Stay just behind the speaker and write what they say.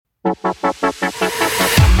You're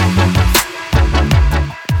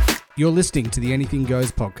listening to the Anything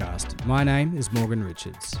Goes podcast. My name is Morgan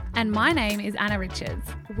Richards. And my name is Anna Richards.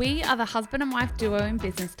 We are the husband and wife duo in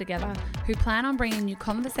business together who plan on bringing you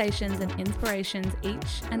conversations and inspirations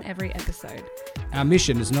each and every episode. Our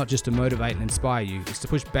mission is not just to motivate and inspire you, it's to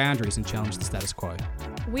push boundaries and challenge the status quo.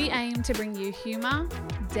 We aim to bring you humour,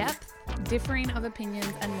 depth, differing of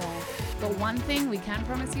opinions and more. But one thing we can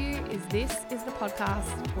promise you is this is the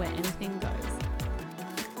podcast where anything goes.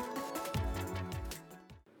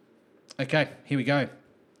 Okay, here we go.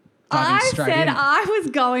 I said I was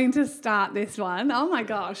going to start this one. Oh my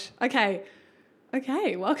gosh. Okay,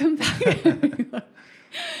 welcome back.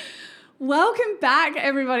 Welcome back,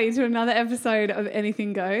 everybody, to another episode of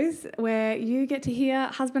Anything Goes, where you get to hear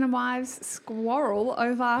husband and wives squirrel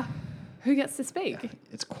over who gets to speak.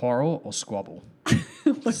 It's quarrel or squabble?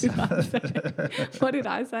 What did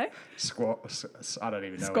I say? I don't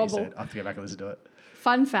even know Squabble. what you said. I have to go back and listen to it.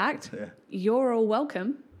 Fun fact, Yeah. You're all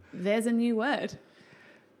welcome. There's a new word.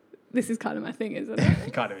 This is kind of my thing, isn't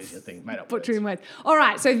it? Kind of is your thing. Made up Butchering words. All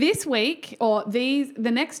right, so this week, or the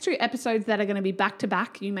next two episodes that are going to be back to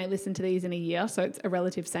back, you may listen to these in a year, so it's a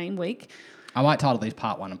relative same week. I might title these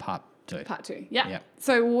part 1 and part 2. Part 2, yeah. Yeah.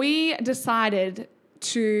 So we decided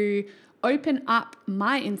to open up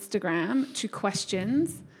my Instagram to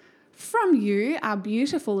questions from you, our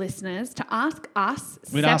beautiful listeners, to ask us.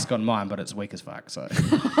 We'd ask on mine, but it's weak as fuck, so.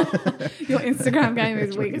 Your Instagram game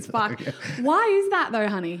is weak as fuck. Yeah. Why is that though,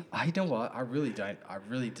 honey? You know what? I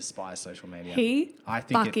really despise social media. He I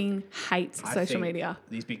think fucking hates I social think media.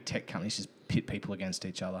 These big tech companies just pit people against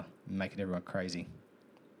each other, making everyone crazy.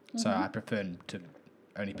 So Mm-hmm. I prefer to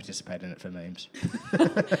only participate in it for memes.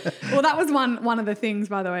 Well, that was one of the things,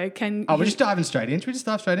 by the way. We're just diving straight in. Should we just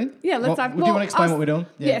dive straight in? Yeah, let's dive. Do you want to explain what we're doing?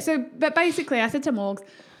 But basically, I said to Morgs,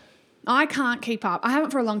 I can't keep up. I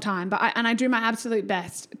haven't for a long time, but I do my absolute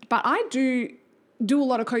best. But I do a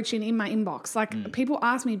lot of coaching in my inbox. Like people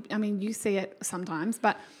ask me, I mean, you see it sometimes,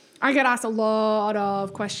 but I get asked a lot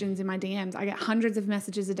of questions in my DMs. I get hundreds of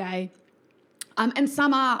messages a day. And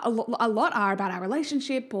some are, a lot are about our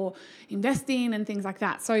relationship or investing and things like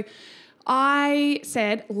that. So I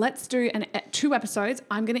said, let's do 2 episodes.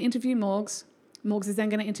 I'm going to interview Morgs. Morgs is then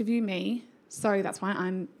going to interview me. So that's why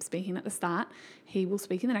I'm speaking at the start. He will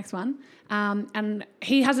speak in the next one. And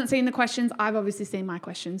he hasn't seen the questions. I've obviously seen my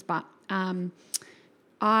questions, but I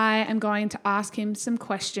am going to ask him some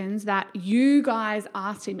questions that you guys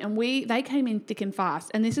asked him. And they came in thick and fast.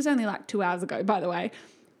 And this is only like 2 hours ago, by the way.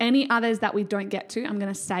 Any others that we don't get to, I'm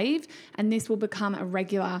going to save, and this will become a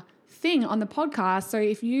regular thing on the podcast. So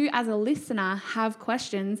if you as a listener have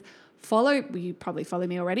questions, you probably follow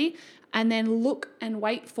me already, and then look and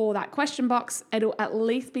wait for that question box. It'll at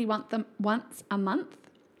least be once a month.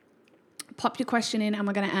 Pop your question in and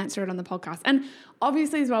we're going to answer it on the podcast. And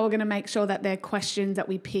obviously as well, we're going to make sure that they're questions that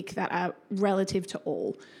we pick that are relative to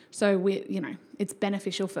all. So it's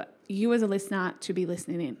beneficial for you as a listener to be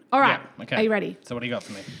listening in. All right. Yeah, okay. Are you ready? So what do you got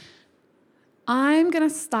for me? I'm going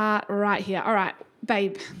to start right here. All right,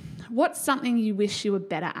 babe, what's something you wish you were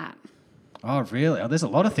better at? Oh, really? There's a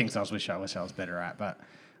lot of things I wish I was better at, but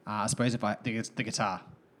I suppose the guitar,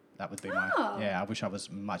 that would be I wish I was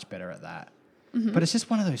much better at that. Mm-hmm. But it's just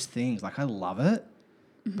one of those things, like I love it,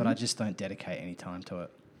 but I just don't dedicate any time to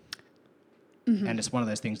it. Mm-hmm. And it's one of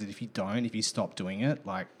those things that if you stop doing it,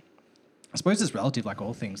 like, I suppose it's relative like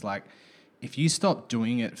all things. Like, if you stop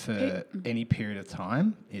doing it for any period of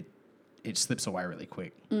time, it slips away really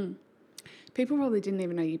quick. Mm. People probably didn't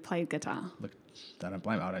even know you played guitar. Look, I don't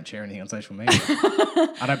blame it. I don't share anything on social media.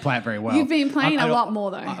 I don't play it very well. You've been playing a lot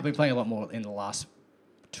more, though. I've been playing a lot more in the last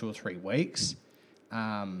 2 or 3 weeks.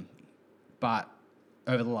 But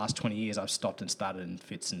over the last 20 years, I've stopped and started in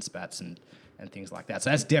fits and spats and things like that. So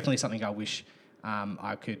that's definitely something I wish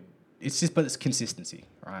I could. But it's consistency,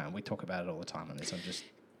 right? And we talk about it all the time on this.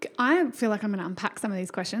 I feel like I'm going to unpack some of these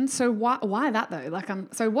questions. So why that though? Like,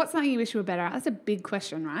 so what's something you wish you were better at? That's a big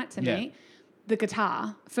question, right? To me, the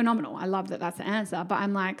guitar, phenomenal. I love that that's the answer. But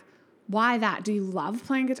I'm like, why that? Do you love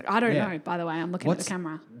playing guitar? I don't know. By the way, I'm looking at the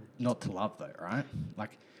camera. Not to love though, right?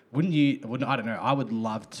 Like, I don't know. I would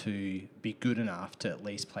love to be good enough to at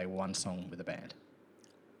least play one song with a band.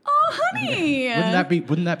 Oh, honey.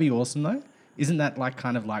 Wouldn't that be awesome though? Isn't that like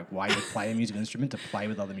kind of like why you play a musical instrument, to play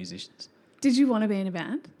with other musicians? Did you want to be in a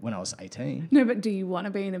band? When I was 18. No, but do you want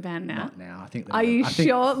to be in a band now? Not now. I think. Are you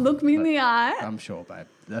sure? Look me in the eye. I'm sure, babe.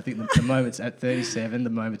 I think the moment's at 37. The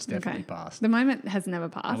moment's definitely passed. The moment has never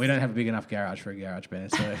passed. And we don't have a big enough garage for a garage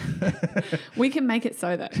band, so we can make it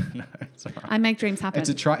so though. No, it's all right. I make dreams happen.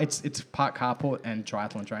 It's part carport and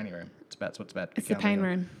triathlon training room. It's what it's about. It's the pain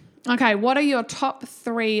room. Okay, what are your top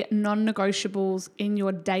 3 non-negotiables in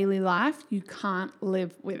your daily life you can't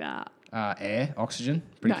live without? Air, oxygen,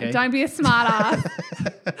 pretty No, key. don't be a smart ass.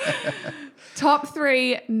 Top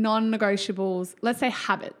 3 non-negotiables, let's say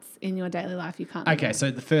habits in your daily life you can't live Okay, without.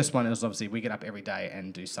 so the first one is obviously we get up every day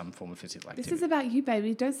and do some form of physical activity. This is about you,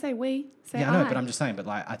 baby. Don't say we. Say Yeah, I know, I. but I'm just saying. But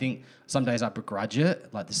like, I think some days I begrudge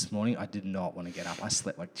it. Like this morning, I did not want to get up. I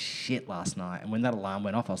slept like shit last night, and when that alarm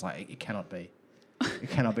went off, I was like, it cannot be.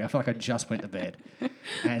 It cannot be. I feel like I just went to bed,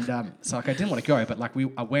 and so like I didn't want to go. But like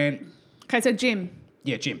I went. Okay, so gym.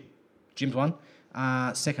 Yeah, gym. Gym's one.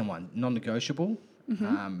 Second one, non-negotiable.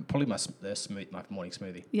 Probably my morning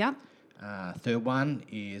smoothie. Yeah. Third one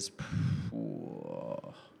is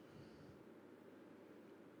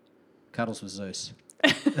cuddles with Zeus.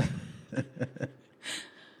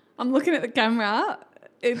 I'm looking at the camera.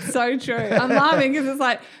 It's so true. I'm laughing because it's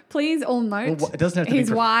like, please all note, Well, it doesn't have to be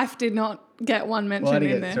his wife did not get one mention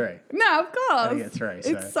only in get there. 3. No, of course. I only get 3,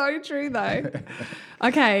 It's so true though.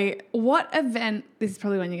 Okay, what event, this is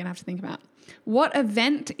probably one you're going to have to think about. What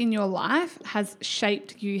event in your life has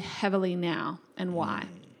shaped you heavily now and why?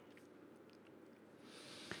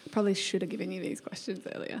 Probably should have given you these questions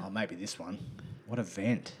earlier. Oh, maybe this one. What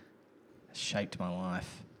event has shaped my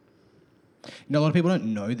life? You know, a lot of people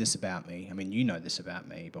don't know this about me. I mean, you know this about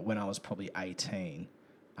me, but when I was probably 18,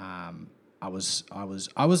 I was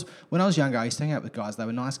when I was younger, I used to hang out with guys. They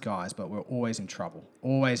were nice guys, but we were always in trouble,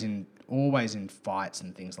 always in fights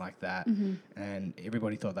and things like that. And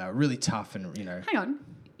everybody thought they were really tough, and you know. Hang on.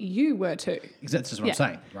 You were too. That's just what I'm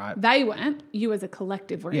saying, right? They weren't. You as a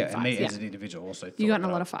collective were in fights. And me as an individual also. You got in thought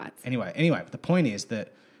a lot that. of fights. Anyway, the point is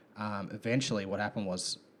that eventually what happened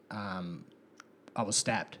was I was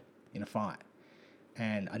stabbed in a fight,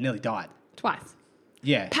 and I nearly died. Twice.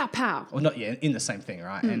 Yeah. Pow, pow. Well, not yeah, in the same thing,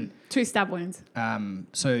 right? And 2 stab wounds.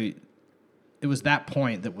 so it was that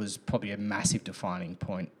point that was probably a massive defining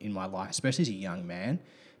point in my life, especially as a young man,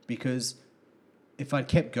 because if I'd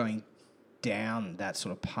kept going down that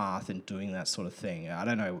sort of path and doing that sort of thing, I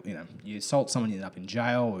don't know, you know, you assault someone, you end up in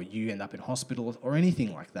jail, or you end up in hospital, or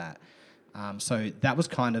anything like that. So that was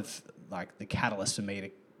kind of like the catalyst for me to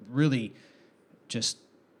really just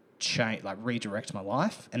change, like redirect my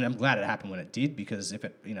life. And I'm glad it happened when it did, because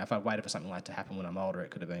if I waited for something like to happen when I'm older,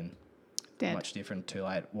 it could have been Dead. much different, too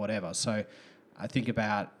late, whatever. So I think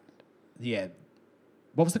about,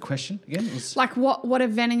 what was the question again? It was Like what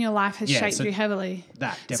event in your life has shaped so you heavily?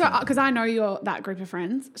 that, So, definitely. because I know you're that group of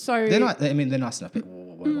friends. So They're not, they're nice enough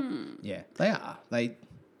people. Yeah, they are.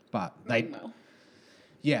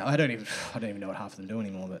 Yeah, I don't even know what half of them do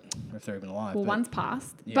anymore, but if they're even alive. Well, but one's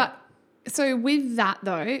passed. Yeah. But so with that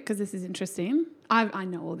though, because this is interesting, I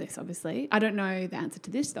know all this obviously. I don't know the answer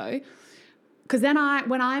to this though, because then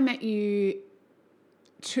when I met you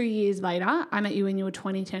 2 years later, I met you when you were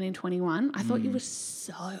 20, turning 21. I thought you were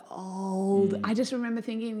so old. I just remember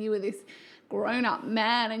thinking you were this grown-up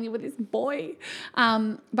man and you were this boy.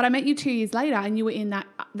 But I met you 2 years later and you were in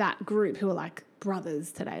that group who were like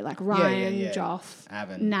brothers today, like Ryan, yeah. Joff,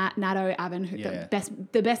 Avon. Natto, Avon, Yeah.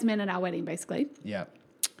 the best men at our wedding, basically. Yeah.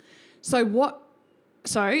 So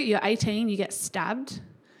you're 18, you get stabbed.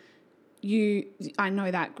 I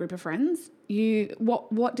know that group of friends.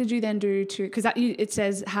 What did you then do because it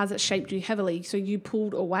says, has it shaped you heavily? So you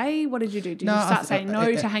pulled away. What did you do? Did you start saying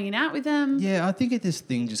no to hanging out with them? Yeah, I think this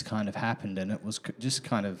thing just kind of happened, and it was just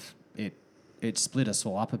kind of it split us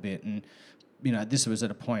all up a bit, and you know, this was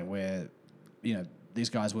at a point where you know these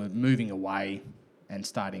guys were moving away and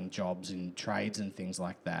starting jobs in trades and things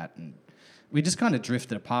like that, and we just kind of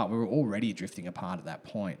drifted apart. We were already drifting apart at that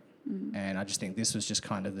point. And I just think this was just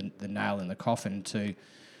kind of the nail in the coffin to,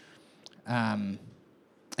 and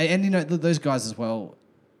you know, those guys as well,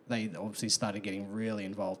 they obviously started getting really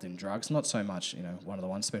involved in drugs. Not so much, you know, one of the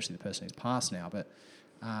ones, especially the person who's passed now,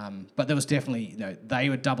 but there was definitely, you know, they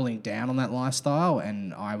were doubling down on that lifestyle,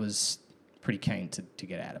 and I was pretty keen to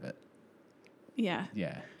get out of it. Yeah.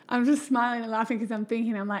 Yeah. I'm just smiling and laughing because I'm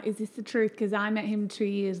thinking, I'm like, is this the truth? Because I met him 2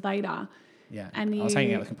 years later. Yeah. And I was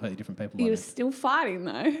hanging out with completely different people. You by were then. still fighting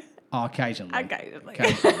though. Oh, occasionally. Occasionally.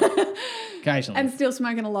 And still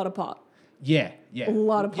smoking a lot of pot. Yeah. A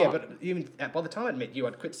lot of pot. Yeah, but even by the time I'd met you,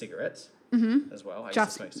 I'd quit cigarettes as well. I used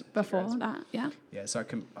Just to smoke before cigarettes. that, yeah. Yeah, so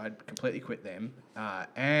I'd completely quit them.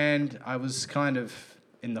 And I was kind of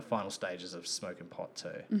in the final stages of smoking pot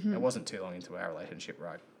too. It wasn't too long into our relationship where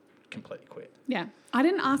I completely quit. Yeah. I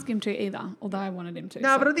didn't ask him to either, although I wanted him to.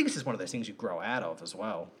 No, so but I think it's just one of those things you grow out of as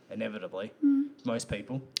well, inevitably. Most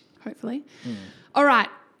people. hopefully. All right.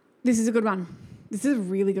 This is a good one. This is a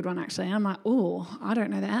really good one, actually. And I'm like, oh, I don't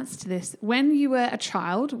know the answer to this. When you were a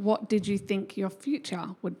child, what did you think your future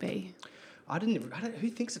would be? Who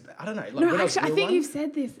thinks about? I don't know. Like No, when actually, I think you've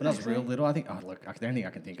said this. When I was real little, I think. Oh, look, the only thing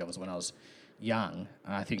I can think of was when I was young.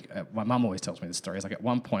 I think my mum always tells me the stories. Like at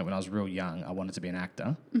one point when I was real young, I wanted to be an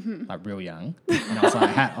actor, like real young, and I was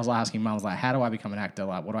like, asking mum, I was like, how do I become an actor?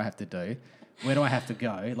 Like, what do I have to do? Where do I have to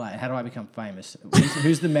go? Like, how do I become famous?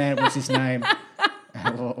 Who's the man? What's his name?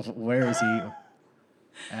 Where is he?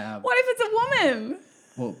 What if it's a woman?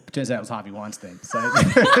 Well, it turns out it was Harvey Weinstein. So,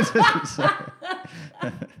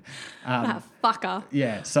 That fucker.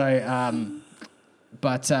 yeah. So,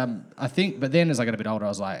 but then as I got a bit older, I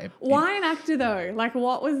was like, Why an actor though? Like,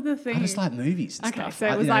 what was the thing? I just like movies and Okay, stuff. so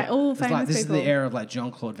it was like all famous this people. is the era of like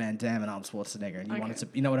Jean-Claude Van Damme and Arnold Schwarzenegger, and you wanted to,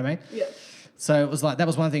 you know what I mean? Yeah. So it was like, that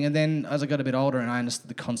was one thing. And then as I got a bit older and I understood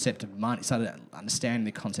the concept of money, started understanding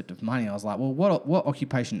the concept of money, I was like, well, what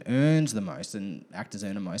occupation earns the most? And actors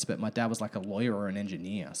earn the most. But my dad was like a lawyer or an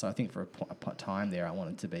engineer. So I think for a time there, I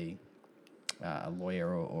wanted to be a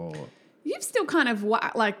lawyer or You've still kind of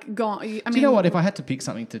gone. I mean, do you know what? If I had to pick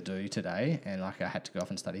something to do today and like I had to go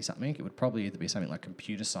off and study something, it would probably either be something like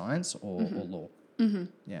computer science or law. Mm-hmm.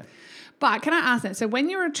 Yeah. But can I ask that? So when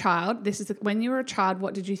you were a child,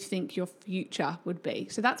 what did you think your future would be?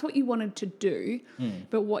 So that's what you wanted to do.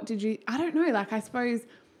 But what did you, I don't know, like I suppose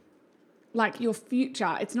like your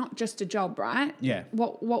future, it's not just a job, right? Yeah.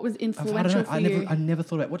 What was influential for you? I never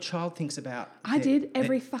thought about what child thinks about. I did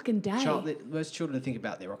every fucking day. Most children think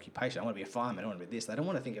about their occupation. I want to be a fireman. I want to be this. They don't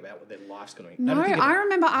want to think about what their life's going to be. No, I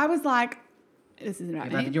remember I was like, this isn't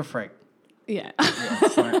about me. You're a freak. Yeah.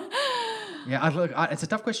 Yeah, it's a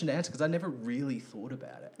tough question to answer because I never really thought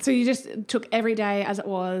about it. So you just took every day as it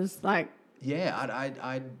was, like. Yeah,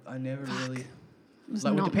 I never really. It's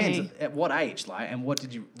Like, it not depends me. at what age, like, and what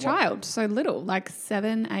did you... Child, so little, like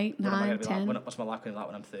 7, 8, What am I 9, gonna be 10. like? What's my life going to be like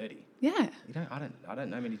when I'm 30? Yeah. I don't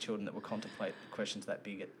know many children that will contemplate questions that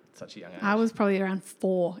big at such a young age. I was probably around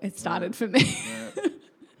 4. It started for me.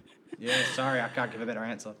 Yeah, sorry, I can't give a better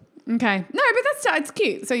answer. Okay. No, but it's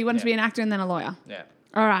cute. So you wanted to be an actor and then a lawyer. Yeah.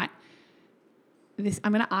 All right.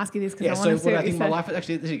 I'm going to ask you this because I want to see what what I think you my said. life...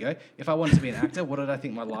 Actually, there you go. If I wanted to be an actor, what did I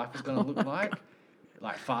think my life was going to look like?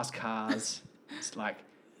 Like fast cars. It's like...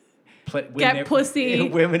 Get pussy.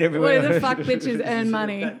 Women everywhere. Where the fuck bitches earn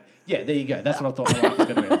money. Yeah, there you go. That's what I thought my life was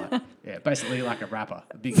going to be like. Yeah, basically like a rapper,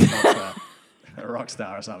 a big rock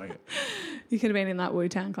star or something. You could have been in that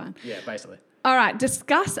Wu-Tang Clan. Yeah, basically. All right,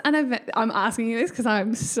 discuss an event. I'm asking you this because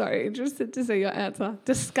I'm so interested to see your answer.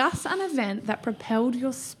 Discuss an event that propelled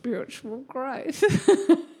your spiritual growth.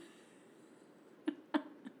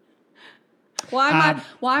 Why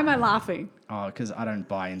am I laughing? Oh, because I don't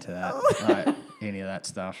buy into that, like, any of that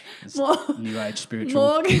stuff. It's New Age spiritual.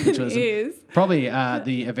 Morgan is. Probably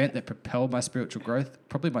the event that propelled my spiritual growth,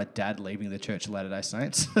 probably my dad leaving the Church of Latter-day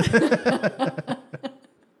Saints.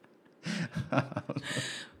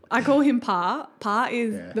 I call him Pa. Pa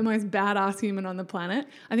is the most badass human on the planet.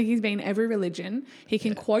 I think he's been every religion. He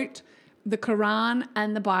can quote the Quran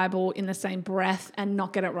and the Bible in the same breath and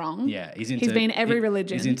not get it wrong. Yeah, he's been every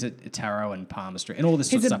religion. He's into tarot and palmistry and all this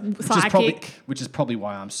He's sort of a stuff. psychic. Which is probably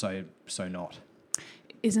why I'm so not.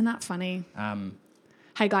 Isn't that funny?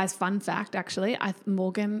 Hey guys, fun fact actually.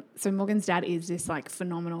 Morgan's dad is this like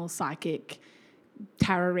phenomenal psychic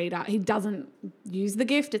tarot reader. He doesn't use the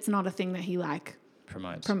gift. It's not a thing that he like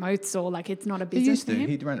promotes or like it's not a business He used to. for him.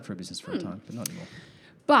 He ran it for a business for a time, but not anymore.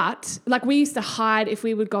 But like we used to hide, if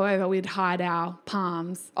we would go over, we'd hide our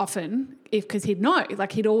palms often because he'd know,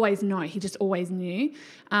 like he'd always know. He just always knew.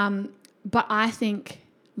 But I think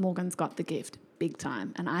Morgan's got the gift big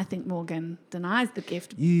time. And I think Morgan denies the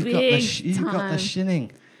gift You've got the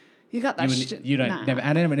shinning. You got that shit. You don't never.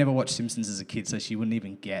 I never watched Simpsons as a kid, so she wouldn't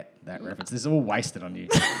even get that reference. This is all wasted on you.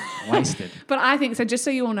 Wasted. But I think so. Just so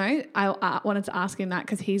you all know, I wanted to ask him that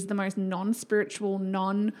because he's the most non-spiritual,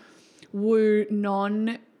 non-woo,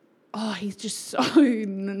 he's just so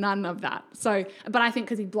none of that. So, but I think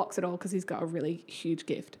because he blocks it all because he's got a really huge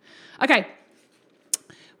gift. Okay.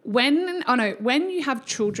 When you have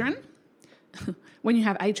children, when you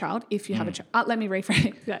have a child, if you have a child, let me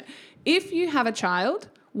rephrase that. If you have a child,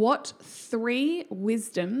 what 3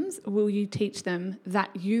 wisdoms will you teach them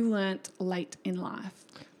that you learnt late in life?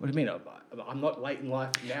 What do you mean? I'm not late in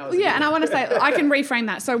life now. Yeah, and I want to say, I can reframe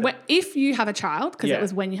that. So if you have a child, because it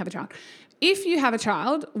was when you have a child, if you have a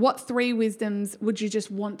child, what 3 wisdoms would you just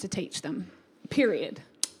want to teach them? Period.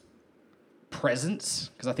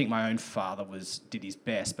 Presence, because I think my own father did his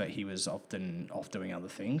best, but he was often off doing other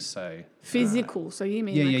things. So physical. So you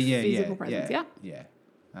mean physical presence? Yeah.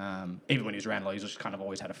 Even when he was around, he just kind of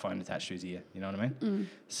always had a phone attached to his ear. You know what I mean?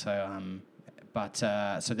 So,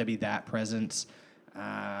 so there'd be that presence,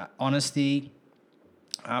 honesty.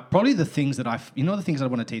 Probably the things that the things I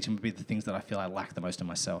want to teach them would be the things that I feel I lack the most in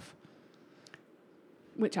myself.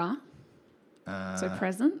 Which are? So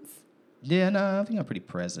presence? Yeah, no, I think I'm pretty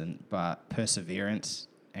present, but perseverance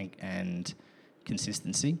and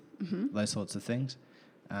consistency, those sorts of things.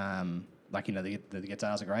 Like, the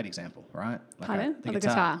guitar's a great example, right? Like Pardon? The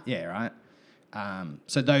guitar. Yeah, right.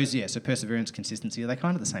 So those, so perseverance, consistency, are they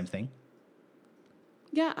kind of the same thing?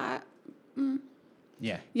 Yeah.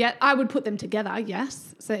 Yeah. Yeah, I would put them together,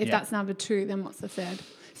 yes. So if that's number 2, then what's the third?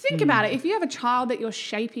 Think about it. If you have a child that you're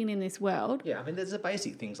shaping in this world. Yeah, I mean, there's the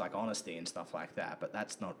basic things like honesty and stuff like that, but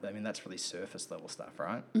that's really surface level stuff,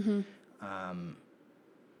 right? Mm-hmm.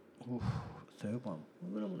 Third one.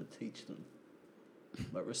 What would I want to teach them?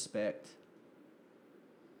 Like respect.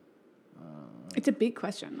 It's a big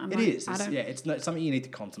question. It's not something you need to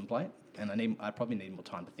contemplate, and I probably need more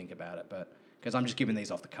time to think about it, but because I'm just giving these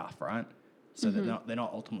off the cuff, right? So they're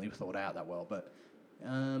not ultimately thought out that well, but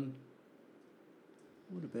what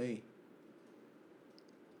would it be?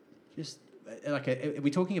 Just like, are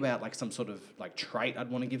we talking about like some sort of like trait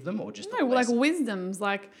I'd want to give them, or just like wisdoms,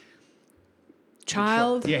 like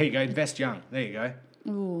child? Yeah, here you go. Invest young. There you go.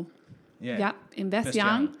 Ooh. Yeah. Yeah. Invest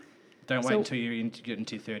young. Don't wait until you get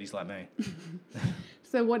into your 30s like me.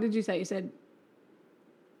 So what did you say? You said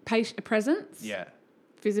presence. Yeah.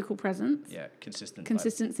 Physical presence. Yeah.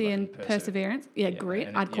 Consistency and perseverance. Yeah, grit.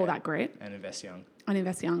 I'd call that grit. And invest young.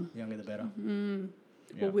 Younger the better. Mm-hmm.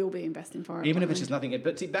 Yeah. Well, we'll be investing for it. Even if it's just nothing.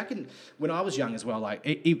 But see, back when I was young as well, like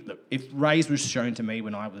if Raise was shown to me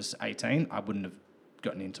when I was 18, I wouldn't have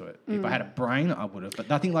gotten into it. If I had a brain, I would have. But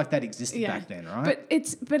nothing like that existed back then, right?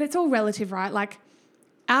 But it's all relative, right? Like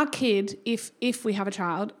our kid, if we have a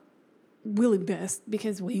child, will invest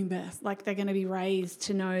because we invest. Like they're going to be raised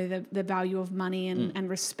to know the value of money and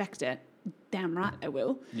respect it. Damn right it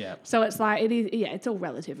will. Yeah. So it's like it's all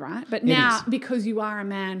relative, right? But now because you are a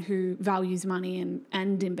man who values money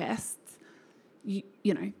and invests, you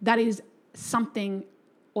know, that is something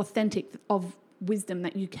authentic of wisdom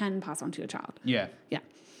that you can pass on to your child. Yeah. Yeah.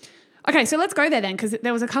 Okay, so let's go there then, because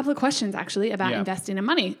there was a couple of questions actually about investing in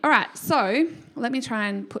money. All right, so let me try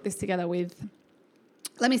and put this together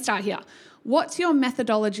let me start here. What's your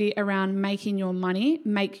methodology around making your money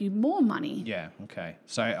make you more money? Yeah, okay.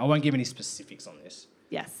 So I won't give any specifics on this.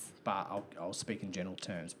 Yes. But I'll speak in general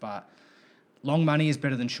terms. But long money is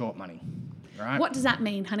better than short money, right? What does that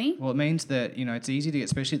mean, honey? Well, it means that, it's easy to get,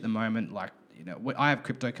 especially at the moment, like, I have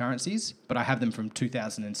cryptocurrencies, but I have them from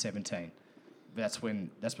 2017. That's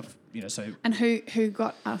before, so... And who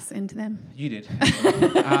got us into them? You did.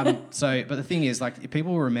 But the thing is, like,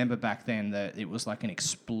 people will remember back then that it was like an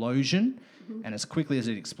explosion, and as quickly as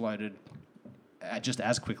it exploded, just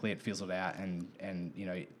as quickly it fizzled out, and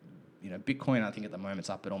Bitcoin, I think at the moment, it's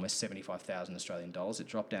up at almost 75,000 Australian dollars. It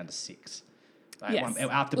dropped down to 6.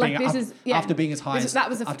 After being as high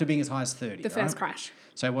as 30. The first crash.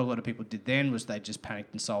 So what a lot of people did then was they just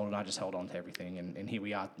panicked and sold, and I just held on to everything, and here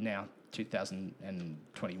we are now,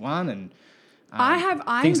 2021, and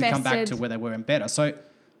things have come back to where they were and better. So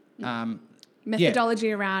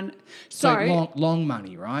methodology around long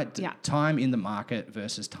money, right? Time in the market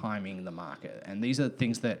versus timing the market, and these are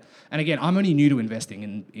things that. And again, I'm only new to investing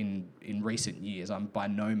in recent years. I'm by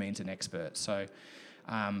no means an expert. So,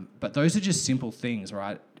 but those are just simple things,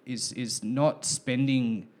 right? Is not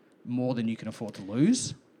spending more than you can afford to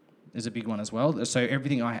lose is a big one as well. So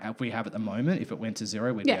everything we have at the moment, if it went to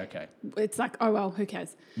zero, we'd be okay. It's like, oh, well, who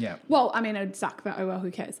cares? Yeah. Well, I mean, it would suck, but oh, well,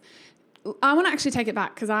 who cares? I want to actually take it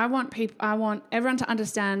back because I want everyone to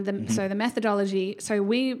understand so the methodology. So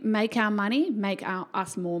we make our money,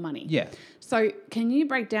 us more money. Yeah. So can you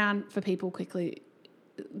break down for people quickly,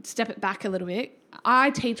 step it back a little bit?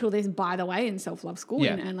 I teach all this, by the way, in self-love school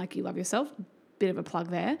and like you love yourself. Bit of a plug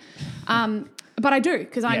there. But I do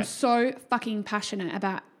because I'm so fucking passionate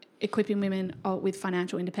about equipping women with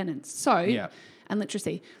financial independence. So, and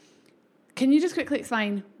literacy. Can you just quickly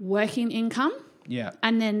explain working income? Yeah.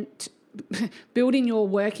 And then building your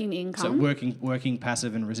working income. So working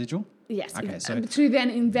passive and residual? Yes. Okay. So to then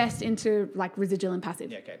invest into like residual and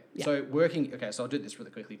passive. Yeah. Okay. Yeah. So So I'll do this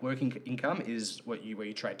really quickly. Working income is where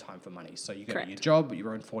you trade time for money. So you go to your job, you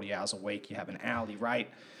earn 40 hours a week, you have an hourly rate,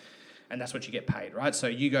 and that's what you get paid, right? So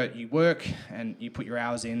you work and you put your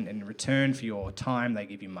hours in, and in return for your time, they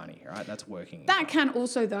give you money, right? That's working income. That can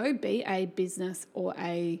also though be a business or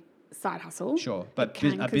a side hustle. Sure, but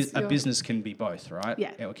a business can be both, right?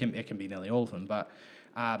 Yeah. It can be nearly all of them, but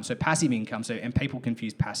so passive income. So and people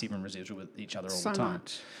confuse passive and residual with each other all the time.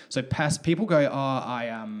 Much. So people go,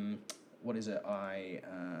 what is it?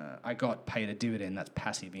 I got paid a dividend. That's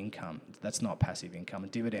passive income. That's not passive income. A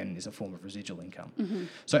dividend is a form of residual income. Mm-hmm.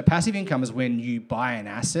 So passive income is when you buy an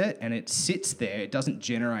asset and it sits there. It doesn't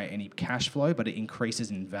generate any cash flow, but it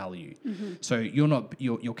increases in value. Mm-hmm. So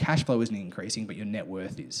your cash flow isn't increasing, but your net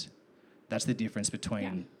worth is. That's the difference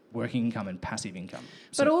between working income and passive income.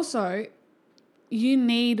 But also, you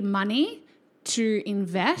need money to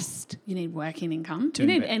invest. You need working income. You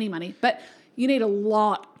need any money, but you need a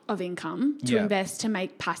lot of income to invest to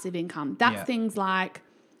make passive income. That's things like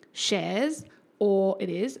shares or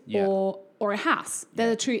a house. They're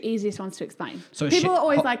the two easiest ones to explain. So people are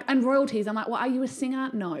always like, and royalties. I'm like, well, are you a singer?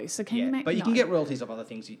 No. So can you make? But you can get royalties of other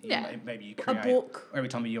things. Maybe you create a book every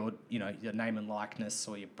time your name and likeness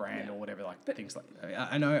or your brand or whatever, things like.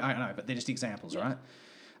 I know, but they're just examples, right?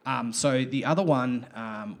 So the other one,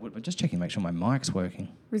 we're just checking to make sure my mic's working.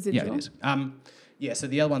 Residual. Yeah, it is. So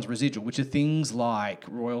the other one's residual, which are things like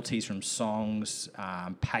royalties from songs,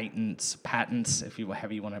 patents, if you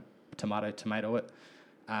want to tomato it.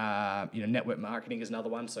 Network marketing is another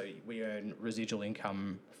one. So we earn residual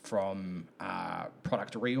income from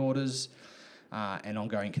product reorders and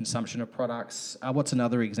ongoing consumption of products. What's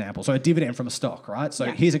another example? So a dividend from a stock, right? So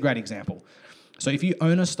here's a great example. So if you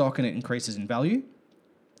own a stock and it increases in value,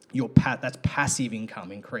 that's passive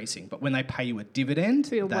income increasing. But when they pay you a dividend...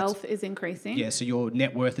 So your wealth is increasing. Yeah, so your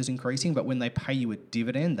net worth is increasing. But when they pay you a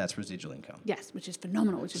dividend, that's residual income. Yes, which is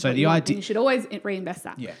phenomenal. Which is so the idea, you should always reinvest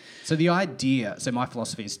that. Yeah. So so my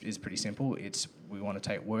philosophy is pretty simple. We want to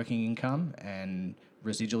take working income and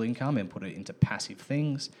residual income and put it into passive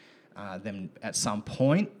things. Then at some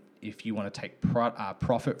point, if you want to take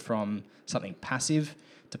profit from something passive,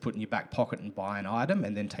 to put in your back pocket and buy an item,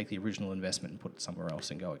 and then take the original investment and put it somewhere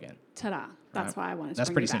else and go again. Ta-da. That's why I wanted to That's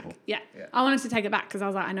bring pretty it back. simple. Yeah. I wanted to take it back because I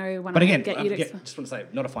was like, I know when but I again, get you to... just want to say,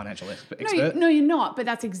 not a financial expert. No, you're not, but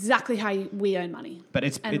that's exactly how we earn money.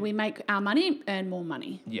 But we make our money earn more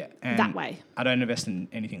money. Yeah. That way. I don't invest in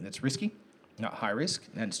anything that's risky, not high risk,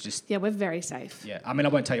 and it's just... Yeah, we're very safe. Yeah. I mean, I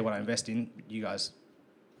won't tell you what I invest in. You guys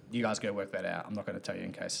go work that out. I'm not going to tell you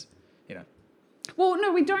in case, Well,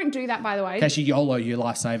 no, we don't do that, by the way. In case you YOLO your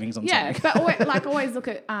life savings on something. Yeah, but always look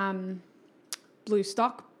at blue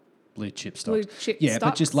chip stocks.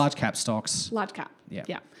 But just large cap stocks. Large cap.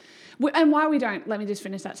 Yeah. And why we don't, let me just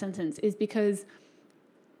finish that sentence, is because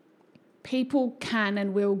people can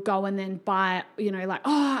and will go and then buy,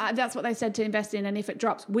 that's what they said to invest in. And if it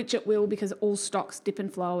drops, which it will, because all stocks dip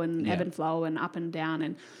and flow and ebb and flow and up and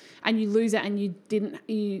down, and you lose it, and you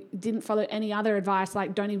didn't follow any other advice,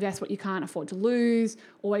 like don't invest what you can't afford to lose,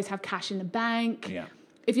 always have cash in the bank. Yeah.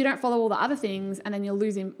 If you don't follow all the other things and then you're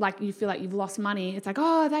losing, like you feel like you've lost money, it's like,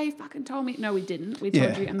 oh, they fucking told me. No, we didn't. We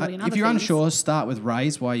told you a million other things. If you're unsure, start with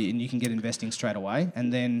Raise, and you can get investing straight away.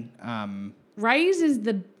 And then... Raise is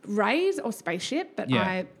the Raise or Spaceship, but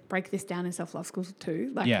I break this down in self-love schools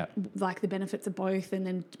too. Like the benefits of both, and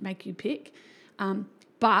then make you pick.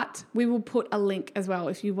 But we will put a link as well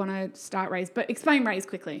if you want to start Raise. But explain Raise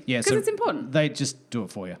quickly. Yeah, because it's important. They just do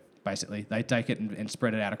it for you, basically. They take it and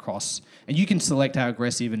spread it out across. And you can select how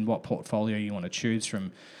aggressive and what portfolio you want to choose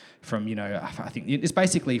from I think it's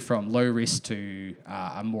basically from low risk to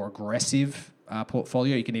a more aggressive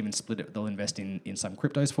portfolio. You can even split it. They'll invest in some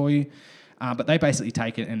cryptos for you. But they basically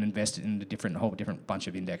take it and invest it in a whole different bunch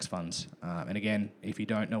of index funds. And again, if you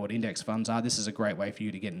don't know what index funds are, this is a great way for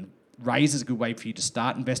you to get in. Raise is a good way for you to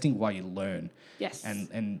start investing while you learn. Yes.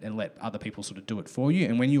 And let other people sort of do it for you.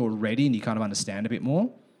 And when you're ready and you kind of understand a bit more,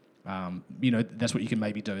 that's what you can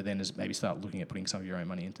maybe do then, is maybe start looking at putting some of your own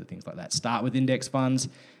money into things like that. Start with index funds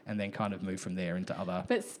and then kind of move from there into other...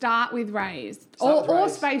 But start with Raise. Or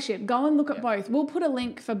Spaceship. Go and look at both. We'll put a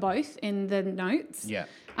link for both in the notes. Yeah.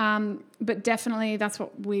 But definitely that's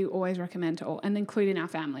what we always recommend to all, and including our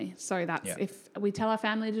family. So that's if we tell our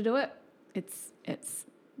family to do it, it's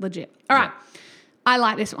legit. All right. I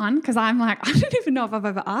like this one because I'm like, I don't even know if I've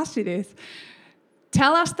ever asked you this.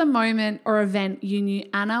 Tell us the moment or event you knew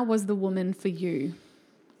Anna was the woman for you.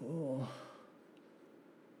 Oh.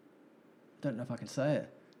 Don't know if I can say it.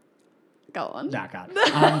 Go on. No, I can't.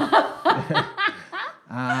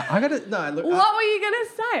 I got to... No, look... What were you going to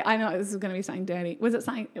say? I know this was going to be something dirty. Was it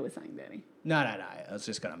something... It was something dirty. No. I was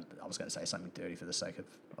going to say something dirty for the sake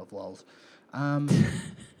of lols. I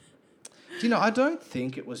don't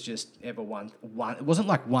think it was just ever one... It wasn't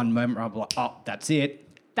like one moment where I'm like, oh, that's it.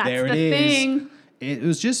 That's there the it is. thing. It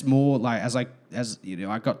was just more like as I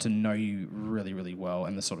got to know you really, really well,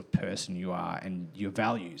 and the sort of person you are and your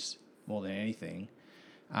values more than anything.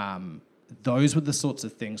 Those were the sorts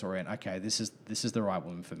of things where I went, okay, this is the right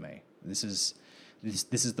woman for me. This is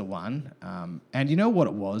the one. And you know what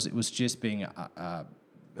it was? It was just being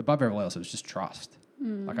above everything else, it was just trust.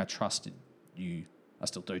 Like I trusted you. I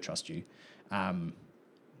still do trust you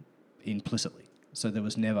implicitly. So there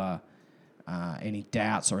was never any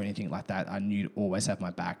doubts or anything like that. I knew you'd always have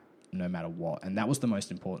my back no matter what. And that was the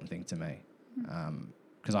most important thing to me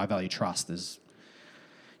because I value trust as,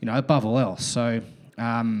 above all else. So,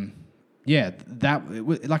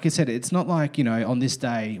 like I said, it's not like, on this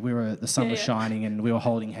day the sun was shining and we were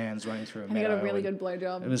holding hands running through a meadow. And you got a really good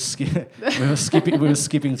blowjob. It was we were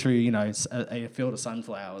skipping through, a field of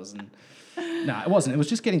sunflowers. And no, it wasn't. It was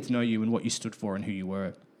just getting to know you and what you stood for and who you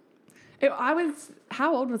were.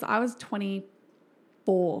 How old was I? I was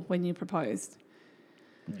 24 when you proposed.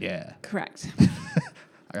 Yeah. Correct.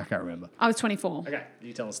 I can't remember. I was 24. Okay,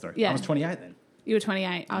 you tell the story. Yeah. I was 28 then. You were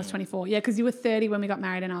 28. I was 24. Yeah, because you were 30 when we got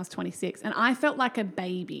married and I was 26. And I felt like a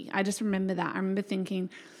baby. I just remember that. I remember thinking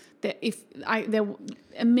that if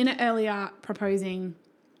a minute earlier proposing,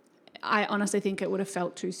 I honestly think it would have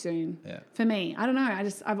felt too soon for me. I don't know.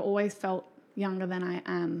 I've always felt younger than I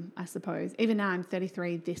am, I suppose. Even now I'm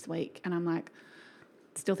 33 this week and I'm like,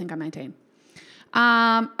 still think I'm 18.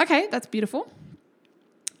 Okay, that's beautiful.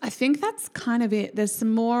 I think that's kind of it. There's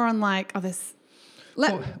some more on this.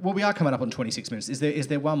 Well, we are coming up on 26 minutes. Is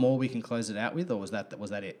there one more we can close it out with, or was that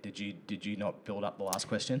it? Did you not build up the last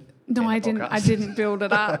question? No, I didn't. I didn't build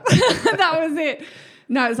it up. That was it.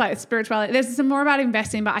 No, it's like spirituality. There's some more about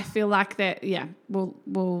investing, but I feel like that. Yeah,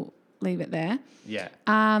 we'll leave it there. Yeah.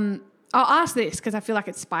 I'll ask this because I feel like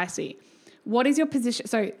it's spicy. What is your position?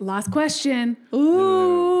 So, last question.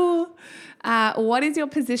 Ooh. What is your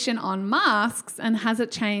position on masks, and has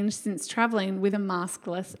it changed since traveling with a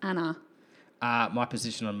maskless Anna? My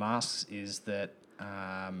position on masks is that,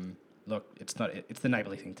 look, it's the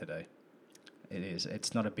neighbourly thing to do. It is.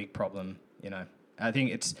 It's not a big problem, I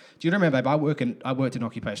think do you remember, babe, I worked in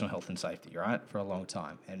occupational health and safety, right, for a long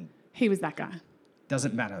time. And he was that guy.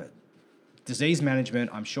 Doesn't matter. Disease management,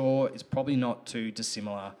 I'm sure, is probably not too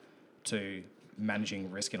dissimilar to managing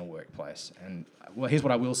risk in a workplace. And, well, here's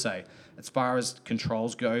what I will say. As far as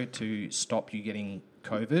controls go to stop you getting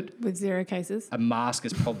COVID, with 0 cases, a mask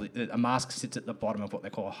sits at the bottom of what they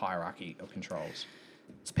call a hierarchy of controls.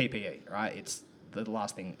 It's PPE, right? It's the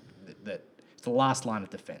last thing it's the last line of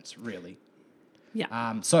defense, really.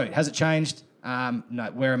 Yeah. So has it changed?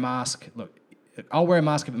 No. Wear a mask. Look, I'll wear a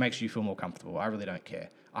mask if it makes you feel more comfortable. I really don't care.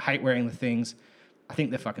 I hate wearing the things. I think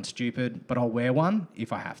they're fucking stupid, but I'll wear one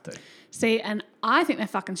if I have to. See, and I think they're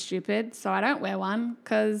fucking stupid, so I don't wear one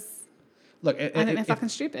because I think they're fucking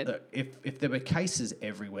stupid. Look, if there were cases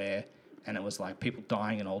everywhere and it was like people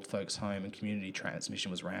dying in old folks' home and community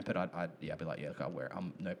transmission was rampant, I'd be like, I'll wear it.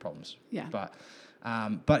 No problems. Yeah. But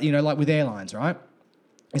like with airlines, right?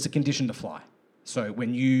 It's a condition to fly. So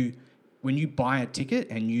when you buy a ticket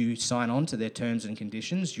and you sign on to their terms and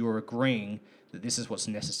conditions, you're agreeing that this is what's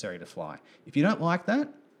necessary to fly. If you don't like that,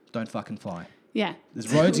 don't fucking fly. Yeah. There's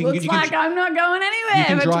roads I'm not going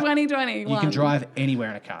anywhere for 2021. You can drive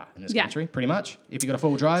anywhere in a car in this country, pretty much. If you've got a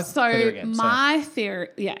full drive, so my theory...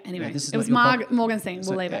 Yeah, anyway. It was Morgan's thing.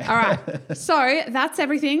 We'll leave it. All right. So that's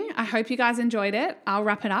everything. I hope you guys enjoyed it. I'll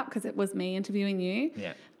wrap it up because it was me interviewing you.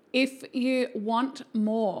 Yeah. If you want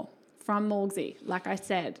more from Morgsy, like I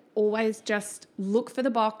said, always just look for the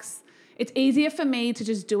box. It's easier for me to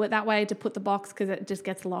just do it that way, to put the box, because it just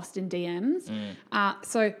gets lost in DMs.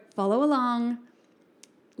 So follow along,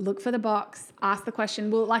 look for the box, ask the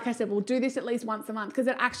question. Well, like I said, we'll do this at least once a month because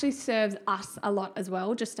it actually serves us a lot as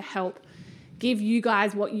well, just to help give you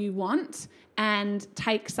guys what you want and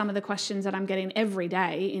take some of the questions that I'm getting every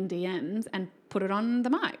day in DMs and put it on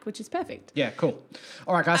the mic, which is perfect. Yeah, cool.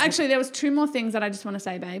 All right, guys. Actually, there was 2 more things that I just want to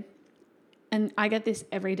say, babe. And I get this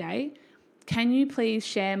every day. Can you please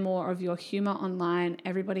share more of your humour online?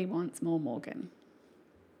 Everybody wants more Morgan.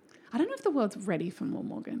 I don't know if the world's ready for more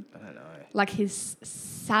Morgan. I don't know. Like his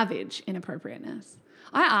savage inappropriateness.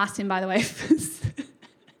 I asked him, by the way,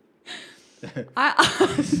 I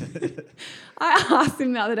asked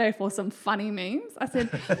him the other day for some funny memes. I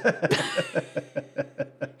said,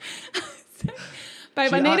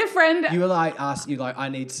 babe, I need a friend. You were like, I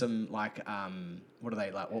need some what are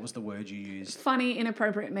they like? What was the word you used? Funny,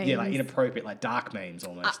 inappropriate memes. Yeah, like inappropriate, like dark memes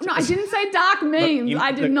almost. No, I didn't say dark memes.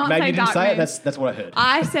 I did not say dark memes. Maybe you didn't say it. That's what I heard.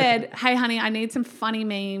 I said, hey, honey, I need some funny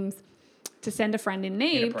memes to send a friend in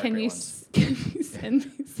need. Can you send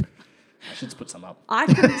me some? I should put some up. I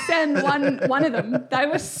couldn't send one of them. They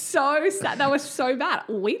were so sad. They were so bad.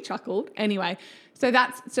 We chuckled. Anyway, so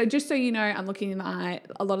just so you know, I'm looking in the eye.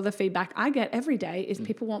 A lot of the feedback I get every day is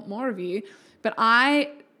people want more of you. But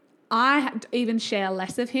I even share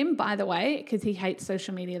less of him, by the way, because he hates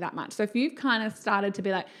social media that much. So if you've kind of started to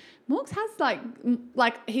be like, Morgs has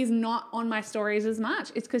like he's not on my stories as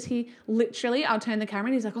much. It's because he literally, I'll turn the camera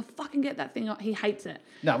and he's like, "Oh, fucking get that thing off." He hates it.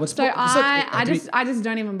 No, what's So I just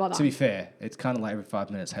don't even bother. To be fair, it's kind of like every 5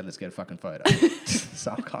 minutes, hey, let's get a fucking photo.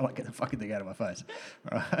 So I'm kind of like, get the fucking thing out of my face.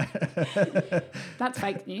 All right. That's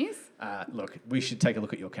fake news. Look, we should take a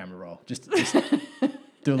look at your camera roll. Just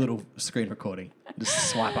do a little screen recording.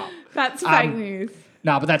 Just swipe up. That's fake news.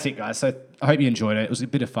 No, but that's it, guys. So I hope you enjoyed it. It was a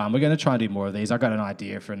bit of fun. We're going to try and do more of these. I got an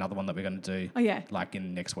idea for another one that we're going to do. Oh, yeah. Like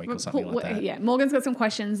in next week or something like that. Yeah, Morgan's got some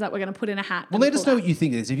questions that we're going to put in a hat. Well, let us know what you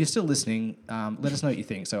think of this. If you're still listening, let us know what you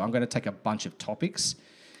think. So I'm going to take a bunch of topics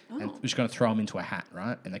and we're just going to throw them into a hat,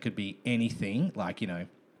 right? And they could be anything, like, you know,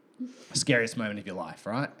 scariest moment of your life,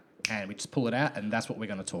 right? And we just pull it out and that's what we're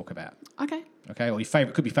going to talk about. Okay. Okay, or your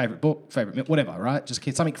favourite, could be favourite book, favourite, whatever, right? Just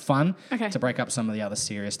something fun Okay. to break up some of the other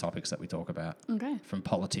serious topics that we talk about. Okay. From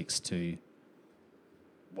politics to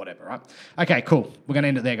whatever, right? Okay, cool. We're going to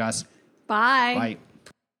end it there, guys. Bye. Bye.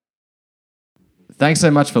 Thanks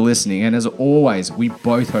so much for listening. And as always, we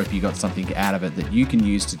both hope you got something out of it that you can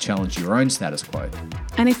use to challenge your own status quo.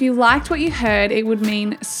 And if you liked what you heard, it would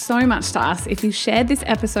mean so much to us if you shared this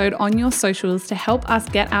episode on your socials to help us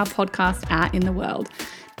get our podcast out in the world.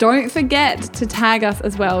 Don't forget to tag us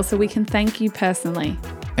as well so we can thank you personally.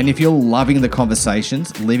 And if you're loving the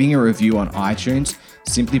conversations, leaving a review on iTunes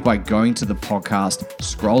simply by going to the podcast,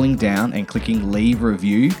 scrolling down and clicking leave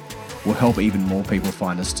review will help even more people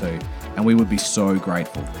find us too. And we would be so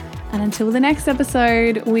grateful. And until the next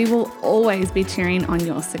episode, we will always be cheering on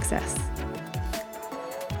your success.